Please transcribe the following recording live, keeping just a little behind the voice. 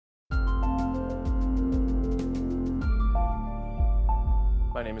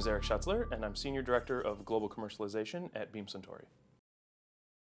My name is Schueztler, and I'm Senior Director of Global Commercialization at Beam Suntory.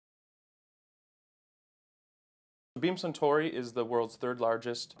 Beam Suntory is the world's third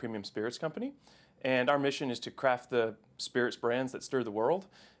largest premium spirits company, and our mission is to craft the spirits brands that stir the world.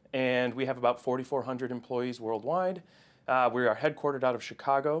 And we have about 4,400 employees worldwide. We are headquartered out of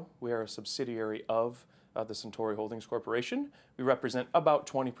Chicago. We are a subsidiary of the Suntory Holdings Corporation. We represent about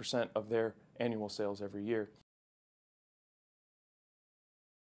 20% of their annual sales every year.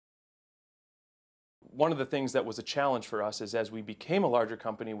 One of the things that was a challenge for us is as we became a larger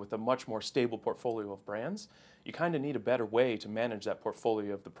company with a much more stable portfolio of brands, you kind of need a better way to manage that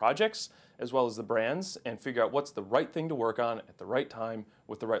portfolio of the projects as well as the brands and figure out what's the right thing to work on at the right time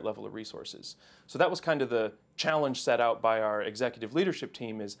with the right level of resources. So that was kind of the challenge set out by our executive leadership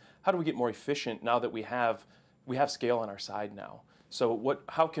team is how do we get more efficient now that we have scale on our side now? So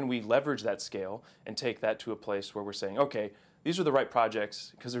how can we leverage that scale and take that to a place where we're saying, okay, these are the right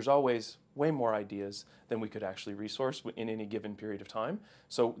projects, because there's always way more ideas than we could actually resource in any given period of time.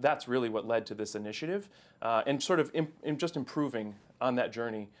 So that's really what led to this initiative and sort of just improving on that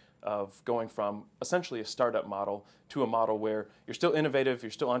journey of going from essentially a startup model to a model where you're still innovative, you're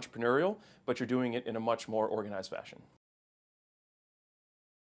still entrepreneurial, but you're doing it in a much more organized fashion.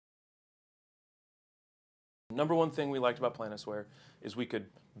 Number one thing we liked about Planisware is we could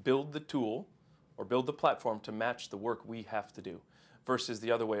build the tool or build the platform to match the work we have to do versus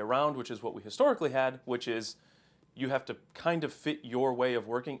the other way around, which is what we historically had, which is you have to kind of fit your way of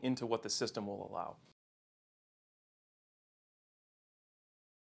working into what the system will allow.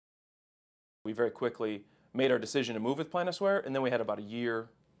 We very quickly made our decision to move with Planisware, and then we had about a year,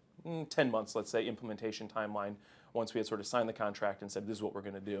 10 months, let's say, implementation timeline once we had sort of signed the contract and said, this is what we're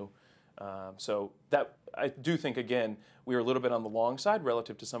going to do. So that, I do think, again, we were a little bit on the long side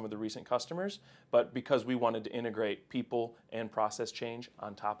relative to some of the recent customers, but because we wanted to integrate people and process change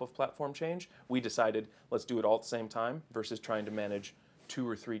on top of platform change, we decided let's do it all at the same time versus trying to manage 2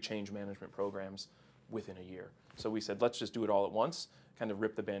 or 3 change management programs within a year. So we said let's just do it all at once, kind of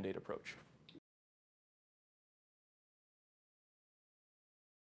rip the Band-Aid approach.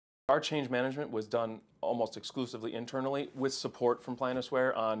 Our change management was done almost exclusively internally with support from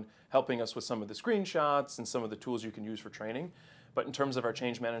Planisware on helping us with some of the screenshots and some of the tools you can use for training. But in terms of our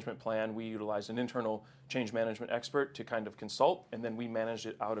change management plan, we utilized an internal change management expert to kind of consult, and then we managed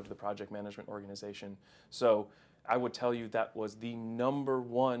it out of the project management organization. So I would tell you that was the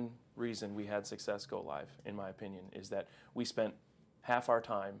 #1 reason we had success go live, in my opinion, is that we spent half our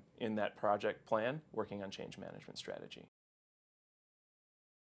time in that project plan working on change management strategy.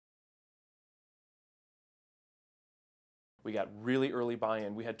 We got really early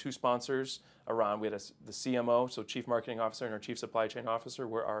buy-in. We had 2 sponsors around. We had the CMO, so Chief Marketing Officer, and our Chief Supply Chain Officer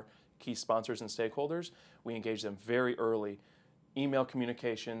were our key sponsors and stakeholders. We engaged them very early. Email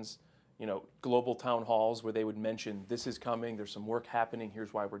communications, global town halls where they would mention, this is coming, there's some work happening,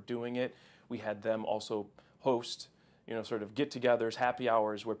 here's why we're doing it. We had them also host, sort of get-togethers, happy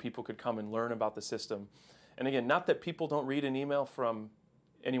hours where people could come and learn about the system. And again, not that people don't read an email from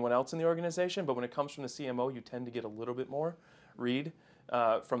anyone else in the organization, but when it comes from the CMO, you tend to get a little bit more read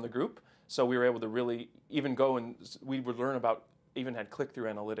from the group. So we were able to really even go and we would learn about, even had click-through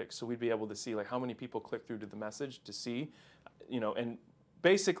analytics. So we'd be able to see like how many people click through to the message to see, and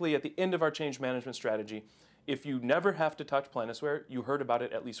basically at the end of our change management strategy, if you never have to touch Planisware, you heard about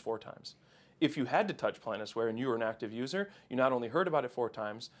it at least 4 times. If you had to touch Planisware and you were an active user, you not only heard about it 4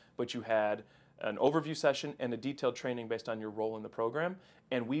 times, but you had an overview session and a detailed training based on your role in the program.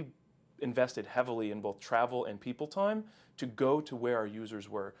 And we invested heavily in both travel and people time to go to where our users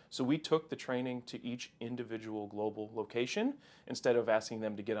were. So we took the training to each individual global location instead of asking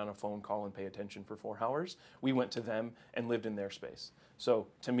them to get on a phone call and pay attention for 4 hours. We went to them and lived in their space. So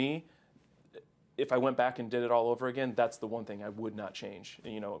to me, if I went back and did it all over again, that's the one thing I would not change.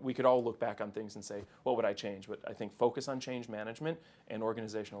 We could all look back on things and say, what would I change? But I think focus on change management and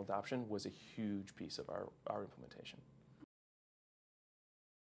organizational adoption was a huge piece of our implementation.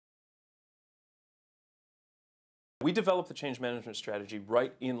 We developed the change management strategy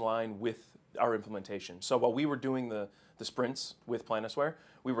right in line with our implementation. So while we were doing the sprints with Planisware,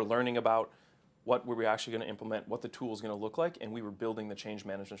 we were learning about what were we actually going to implement, what the tool was going to look like, and we were building the change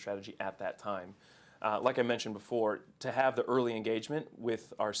management strategy at that time. Like I mentioned before, to have the early engagement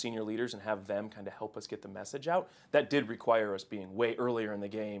with our senior leaders and have them kind of help us get the message out, that did require us being way earlier in the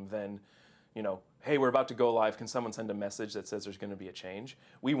game than, hey, we're about to go live, can someone send a message that says there's going to be a change?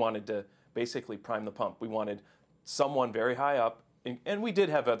 We wanted to basically prime the pump. We wanted someone very high up and we did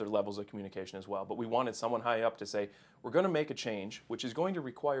have other levels of communication as well, but we wanted someone high up to say, we're going to make a change, which is going to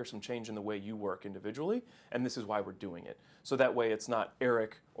require some change in the way you work individually, and this is why we're doing it. So that way it's not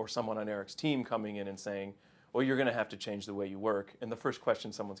Eric or someone on Eric's team coming in and saying, well, you're going to have to change the way you work, and the first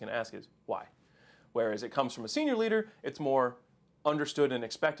question someone's going to ask is, why? Whereas it comes from a senior leader, it's more understood and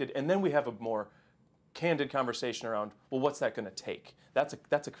expected, and then we have a more candid conversation around, well, what's that going to take? That's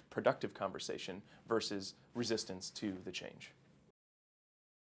a productive conversation versus resistance to the change.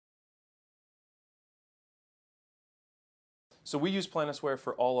 So we use Planisware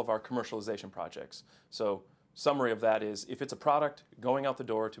for all of our commercialization projects. So summary of that is, if it's a product going out the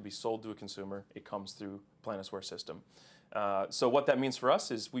door to be sold to a consumer, it comes through Planisware system. So what that means for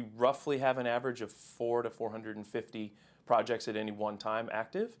us is we roughly have an average of 400 to 450 projects at any one time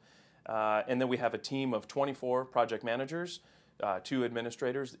active. And then we have a team of 24 project managers, 2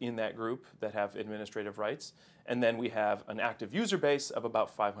 administrators in that group that have administrative rights. And then we have an active user base of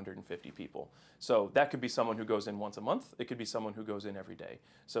about 550 people. So that could be someone who goes in once a month. It could be someone who goes in every day.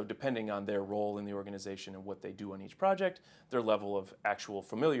 So depending on their role in the organization and what they do on each project, their level of actual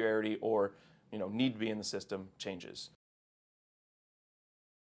familiarity or need to be in the system changes.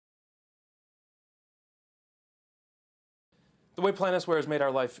 The way Planisware has made our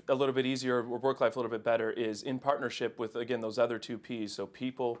life a little bit easier, or work life a little bit better, is in partnership with, again, those other 2 Ps, so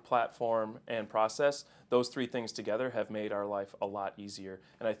people, platform, and process. Those 3 things together have made our life a lot easier.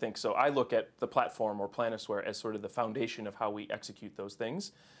 And I think, so I look at the platform or Planisware as sort of the foundation of how we execute those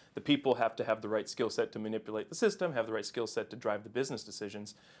things. The people have to have the right skill set to manipulate the system, have the right skill set to drive the business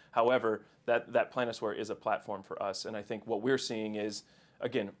decisions. However, that Planisware is a platform for us. And I think what we're seeing is,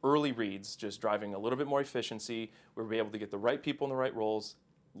 again, early reads, just driving a little bit more efficiency. We'll be able to get the right people in the right roles,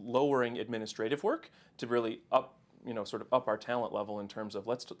 lowering administrative work to really sort of up our talent level in terms of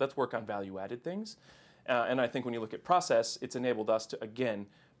let's work on value-added things. And I think when you look at process, it's enabled us to, again,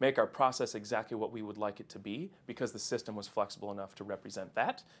 make our process exactly what we would like it to be, because the system was flexible enough to represent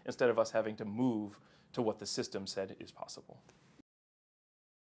that, instead of us having to move to what the system said is possible.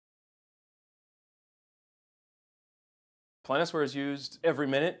 Planisware is used every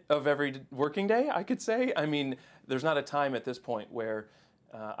minute of every working day, I could say. I mean, there's not a time at this point where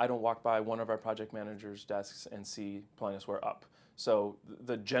I don't walk by one of our project managers' desks and see Planisware up. So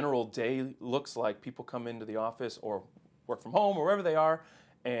the general day looks like people come into the office or work from home or wherever they are,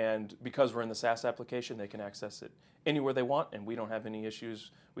 and because we're in the SaaS application, they can access it anywhere they want, and we don't have any issues.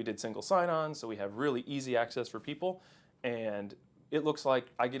 We did single sign-on, so we have really easy access for people, and it looks like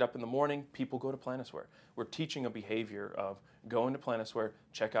I get up in the morning, people go to Planisware. We're teaching a behavior of go into Planisware,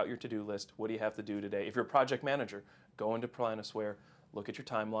 check out your to-do list, what do you have to do today? If you're a project manager, go into Planisware, look at your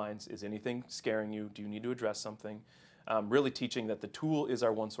timelines, is anything scaring you, do you need to address something? Really teaching that the tool is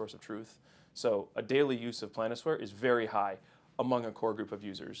our one source of truth. So a daily use of Planisware is very high among a core group of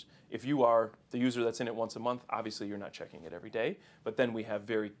users. If you are the user that's in it once a month, obviously you're not checking it every day, but then we have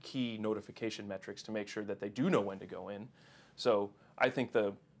very key notification metrics to make sure that they do know when to go in. So I think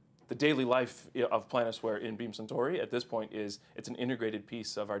the daily life of Planisware in Beam Suntory at this point is it's an integrated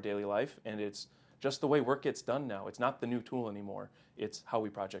piece of our daily life, and it's just the way work gets done now. It's not the new tool anymore. It's how we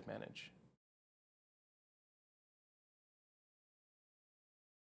project manage.